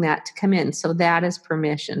allowing that to come in. So that is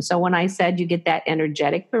permission. So when I said you get that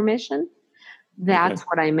energetic permission, that's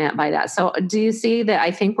what I meant by that. So do you see that I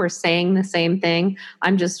think we're saying the same thing?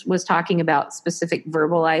 Was talking about specific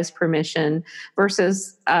verbalized permission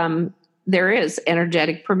versus there is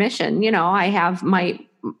energetic permission. You know, I have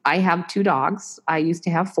 2 dogs. I used to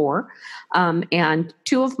have 4. And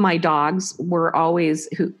 2 of my dogs were always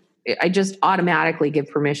I just automatically give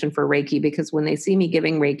permission for Reiki, because when they see me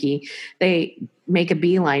giving Reiki, they make a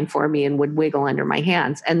beeline for me and would wiggle under my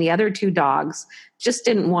hands. And the other 2 dogs just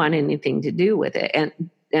didn't want anything to do with it.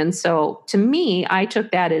 And so to me, I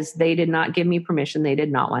took that as they did not give me permission. They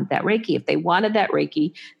did not want that Reiki. If they wanted that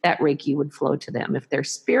Reiki would flow to them. If their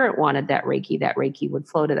spirit wanted that Reiki would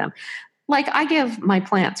flow to them. Like I give my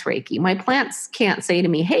plants Reiki. My plants can't say to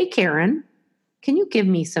me, "Hey, Karen, can you give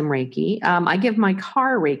me some Reiki?" I give my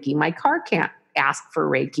car Reiki. My car can't ask for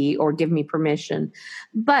Reiki or give me permission.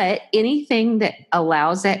 But anything that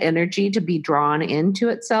allows that energy to be drawn into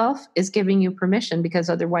itself is giving you permission, because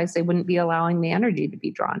otherwise they wouldn't be allowing the energy to be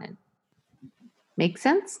drawn in. Make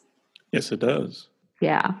sense? Yes, it does.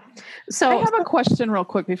 Yeah. So I have a question real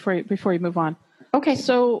quick before you move on. Okay.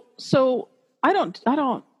 So I don't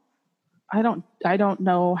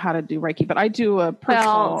know how to do Reiki, but I do a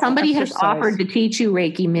personal somebody exercise. has offered to teach you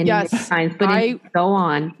Reiki many times, but go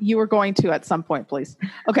on. You were going to at some point, please.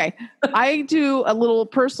 Okay. I do a little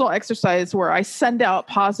personal exercise where I send out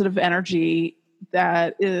positive energy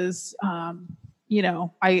that is,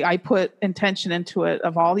 I put intention into it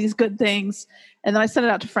of all these good things, and then I send it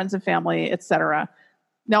out to friends and family, etc.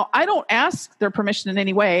 Now, I don't ask their permission in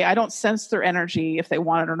any way. I don't sense their energy if they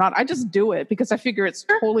want it or not. I just do it because I figure it's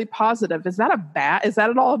totally positive. Is that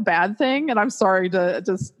at all a bad thing? And I'm sorry to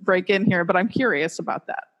just break in here, but I'm curious about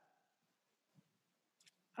that.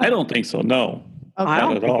 I don't think so. No,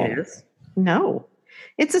 not at all. It is. No,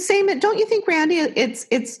 it's the same. Don't you think, Randy?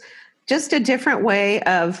 It's just a different way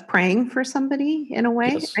of praying for somebody in a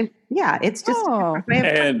way. Yes. It's just a different way of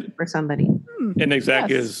praying for somebody. And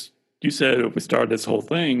exactly as you said, we started this whole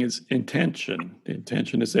thing is intention. The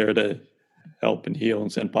intention is there to help and heal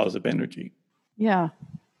and send positive energy. Yeah.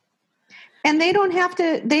 And they don't have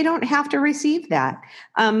to receive that.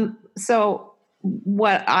 So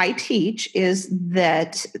what I teach is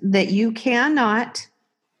that you cannot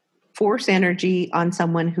force energy on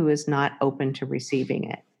someone who is not open to receiving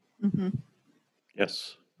it. Mm-hmm.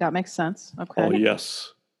 Yes. That makes sense. Okay. Oh,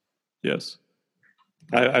 yes. Yes.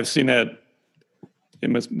 I've seen that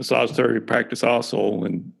in massage therapy practice also,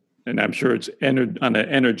 and I'm sure it's on an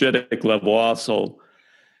energetic level also.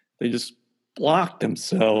 They just block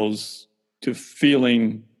themselves to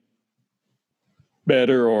feeling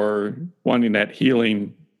better or wanting that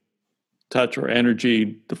healing touch or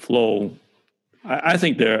energy to flow. I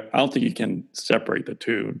don't think you can separate the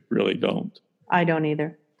two. Really don't. I don't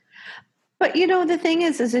either. But the thing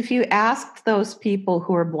is if you ask those people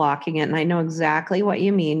who are blocking it, and I know exactly what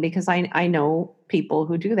you mean, because I know people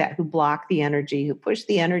who do that, who block the energy, who push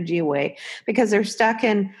the energy away because they're stuck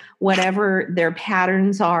in whatever their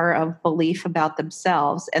patterns are of belief about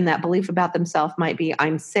themselves. And that belief about themselves might be,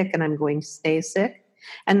 I'm sick and I'm going to stay sick.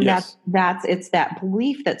 And it's that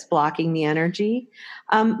belief that's blocking the energy.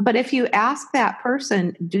 But if you ask that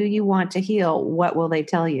person, do you want to heal? What will they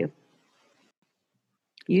tell you?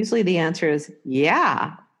 Usually the answer is,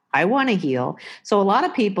 yeah, I want to heal. So a lot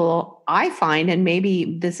of people I find, and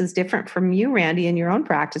maybe this is different from you, Randy, in your own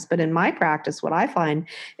practice, but in my practice, what I find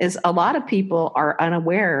is a lot of people are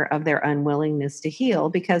unaware of their unwillingness to heal,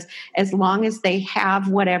 because as long as they have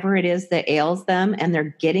whatever it is that ails them and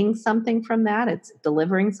they're getting something from that, it's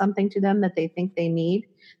delivering something to them that they think they need,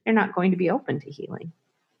 they're not going to be open to healing.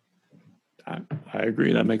 I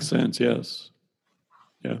agree. That makes sense. Yes.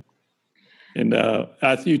 Yeah. And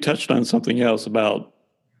I think you touched on something else about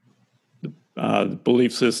the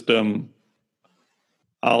belief system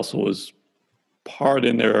also was part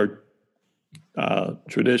in their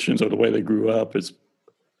traditions or the way they grew up,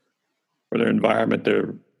 or their environment,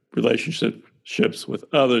 their relationships with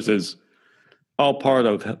others is all part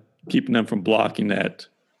of keeping them from blocking that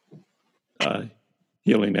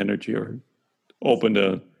healing energy or open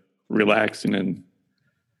to relaxing and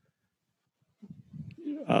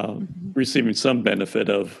receiving some benefit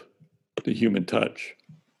of the human touch.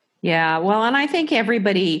 Yeah, well, and I think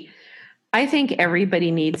everybody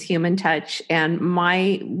needs human touch. And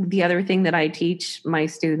the other thing that I teach my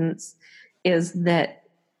students is that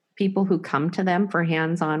people who come to them for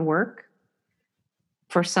hands-on work,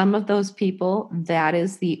 for some of those people, that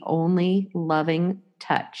is the only loving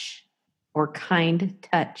touch or kind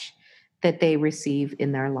touch that they receive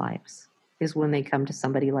in their lives, is when they come to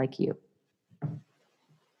somebody like you.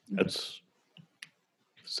 That's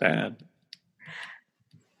sad.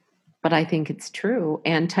 But I think it's true.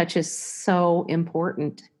 And touch is so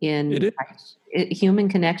important in it is. Human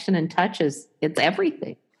connection, and touch it's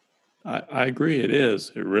everything. I agree. It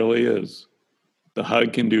is. It really is. The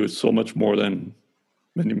hug can do so much more than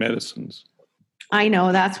many medicines. I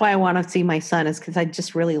know. That's why I want to see my son, is because I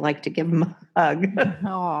just really like to give him a hug.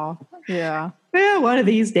 Oh, yeah. Yeah, one of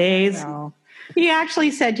these days. Yeah. He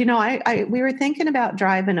actually said, we were thinking about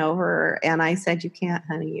driving over, and I said, you can't,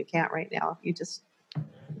 honey, you can't right now.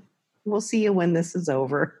 We'll see you when this is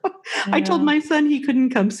over. Yeah. I told my son he couldn't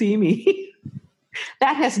come see me.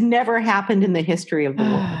 That has never happened in the history of the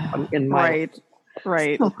world. In my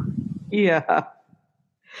right. So, yeah.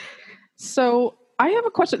 So I have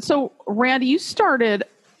a question. So Randy, you started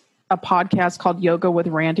a podcast called Yoga with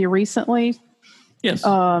Randy recently. Yes.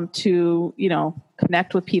 To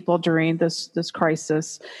connect with people during this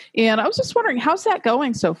crisis, and I was just wondering, how's that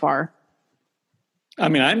going so far? I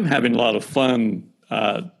mean, I'm having a lot of fun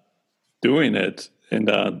doing it,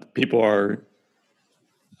 and people are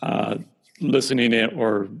listening it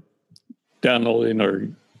or downloading or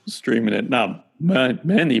streaming it. Not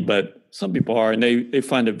many, but some people are, and they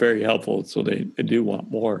find it very helpful, so they do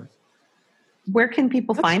want more. Where can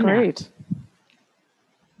people find that?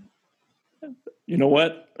 You know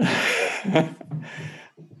what?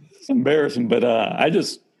 It's embarrassing, but I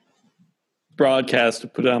just broadcast to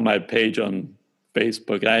put it on my page on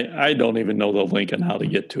Facebook. I don't even know the link on how to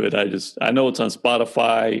get to it. I know it's on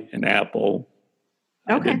Spotify and Apple.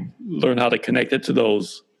 Okay. Learn how to connect it to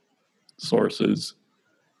those sources.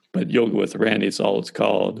 But Yoga with Randy is all it's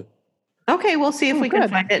called. Okay, we'll see if we can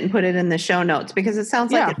find it and put it in the show notes, because it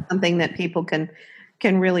sounds like it's something that people can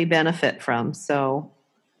really benefit from. So.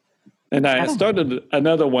 And I started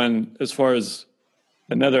another one as far as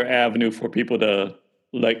another avenue for people to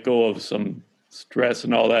let go of some stress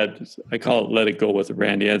and all that. I call it Let It Go with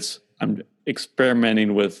Randy. I'm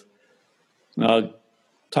experimenting with,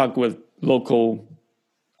 talk with local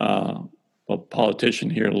politician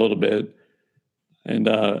here a little bit, and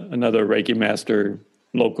another Reiki master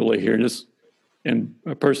locally here, and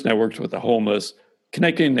a person that works with the homeless,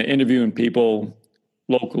 connecting and interviewing people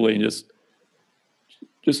locally, and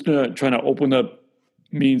just trying to open up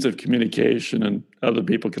means of communication and other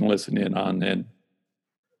people can listen in on, and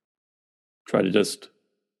try to just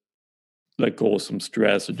let go of some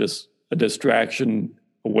stress or just a distraction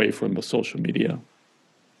away from the social media.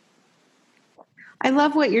 I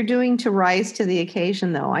love what you're doing to rise to the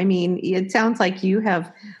occasion, though. I mean, it sounds like you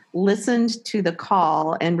have listened to the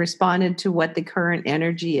call and responded to what the current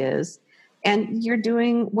energy is, and you're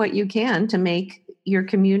doing what you can to make your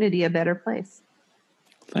community a better place.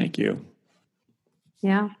 Thank you.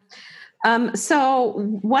 Yeah. So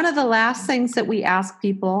one of the last things that we ask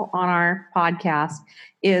people on our podcast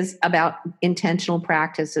is about intentional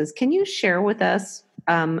practices. Can you share with us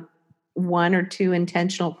one or two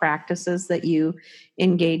intentional practices that you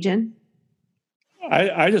engage in?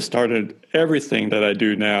 I just started everything that I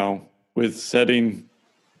do now with having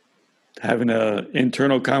an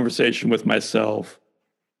internal conversation with myself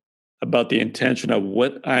about the intention of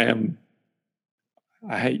what I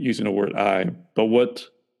hate using the word but what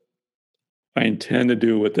I intend to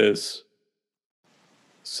do with this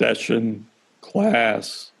session,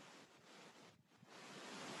 class.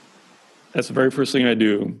 That's the very first thing I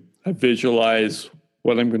do. I visualize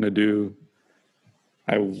what I'm going to do.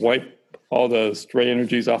 I wipe all the stray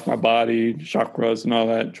energies off my body, chakras and all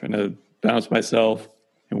that, trying to balance myself.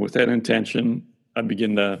 And with that intention, I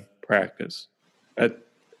begin to practice.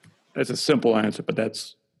 That's a simple answer, but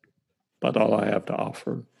that's about all I have to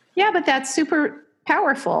offer. Yeah, but that's super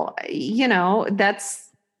powerful.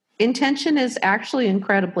 Intention is actually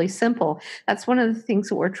incredibly simple. That's one of the things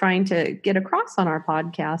that we're trying to get across on our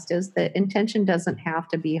podcast is that intention doesn't have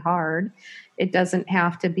to be hard. It doesn't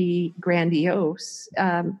have to be grandiose.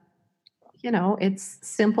 It's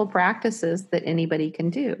simple practices that anybody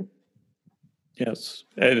can do. Yes,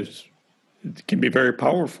 it can be very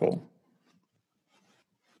powerful.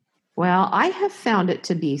 Well, I have found it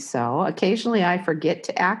to be so. Occasionally I forget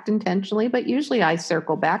to act intentionally, but usually I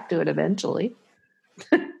circle back to it eventually.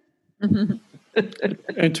 And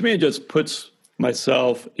to me, it just puts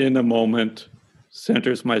myself in the moment,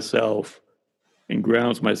 centers myself, and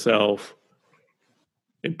grounds myself.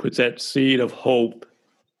 It puts that seed of hope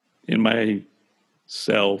in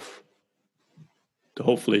myself to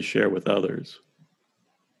hopefully share with others.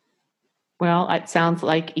 Well, it sounds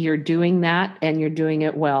like you're doing that and you're doing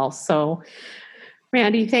it well. So,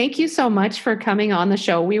 Randy, thank you so much for coming on the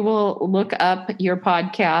show. We will look up your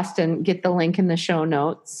podcast and get the link in the show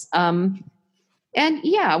notes. And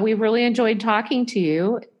yeah, we really enjoyed talking to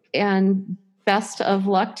you, and best of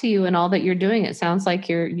luck to you in all that you're doing. It sounds like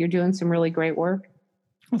you're doing some really great work.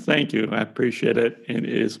 Well, thank you. I appreciate it. And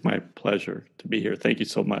it is my pleasure to be here. Thank you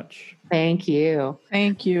so much. Thank you.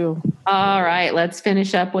 Thank you. All right, let's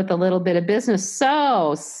finish up with a little bit of business.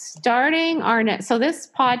 So starting so this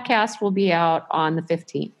podcast will be out on the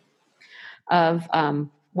 15th of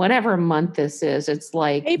whatever month this is. It's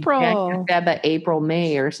like April,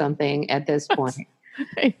 May or something at this point.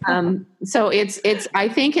 So it's I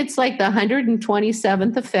think it's like the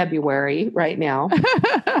 127th of February right now.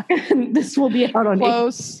 This will be out on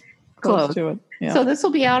close to it. Yeah. So this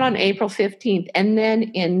will be out on April 15th, and then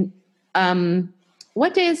in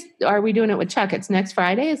what days are we doing it with Chuck? It's next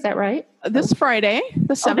Friday, is that right? This Friday,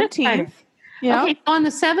 the 17th. Yeah. Okay, on the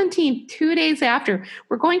 17th, 2 days after,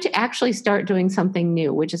 we're going to actually start doing something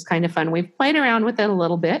new, which is kind of fun. We've played around with it a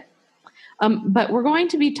little bit, but we're going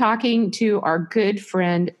to be talking to our good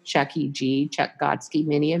friend, Chucky G, Chuck Godsky.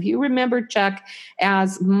 Many of you remember Chuck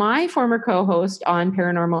as my former co-host on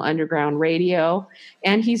Paranormal Underground Radio,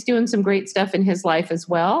 and he's doing some great stuff in his life as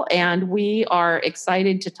well, and we are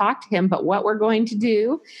excited to talk to him. But what we're going to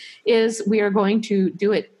do is we are going to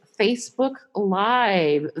do it Facebook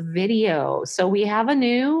Live video. So we have a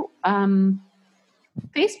new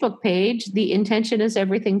Facebook page, The Intention is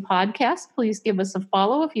Everything podcast. Please give us a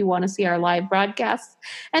follow if you want to see our live broadcasts.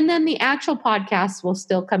 And then the actual podcast will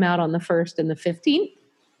still come out on the 1st and the 15th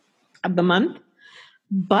of the month.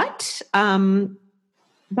 But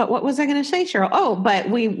what was I going to say, Cheryl? Oh, but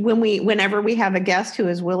whenever we have a guest who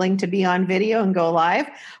is willing to be on video and go live,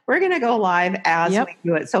 we're going to go live as we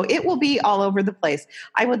do it. So it will be all over the place.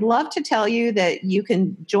 I would love to tell you that you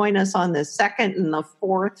can join us on the 2nd and the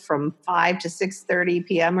 4th from 5 to 6:30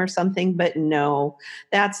 p.m. or something, but no,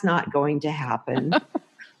 that's not going to happen.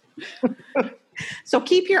 So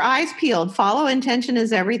keep your eyes peeled. Follow Intention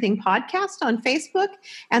is Everything podcast on Facebook,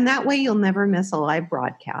 and that way you'll never miss a live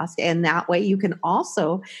broadcast. And that way you can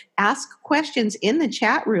also ask questions in the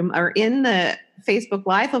chat room or in the Facebook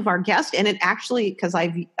Live of our guest. And it actually, because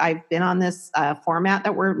I've been on this format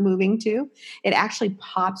that we're moving to, it actually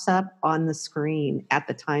pops up on the screen at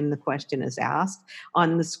the time the question is asked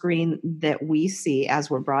on the screen that we see as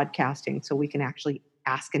we're broadcasting, so we can actually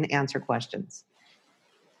ask and answer questions.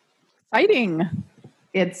 Exciting.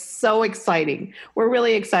 It's so exciting. We're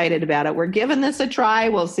really excited about it. We're giving this a try.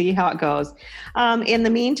 We'll see how it goes. In the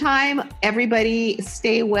meantime, everybody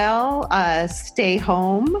stay well, stay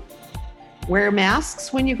home, wear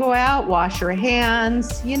masks when you go out, wash your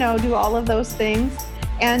hands, do all of those things.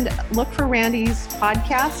 And look for Randy's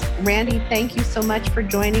podcast. Randy, thank you so much for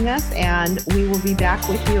joining us, and we will be back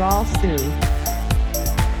with you all soon.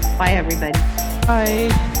 Bye, everybody.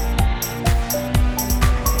 Bye.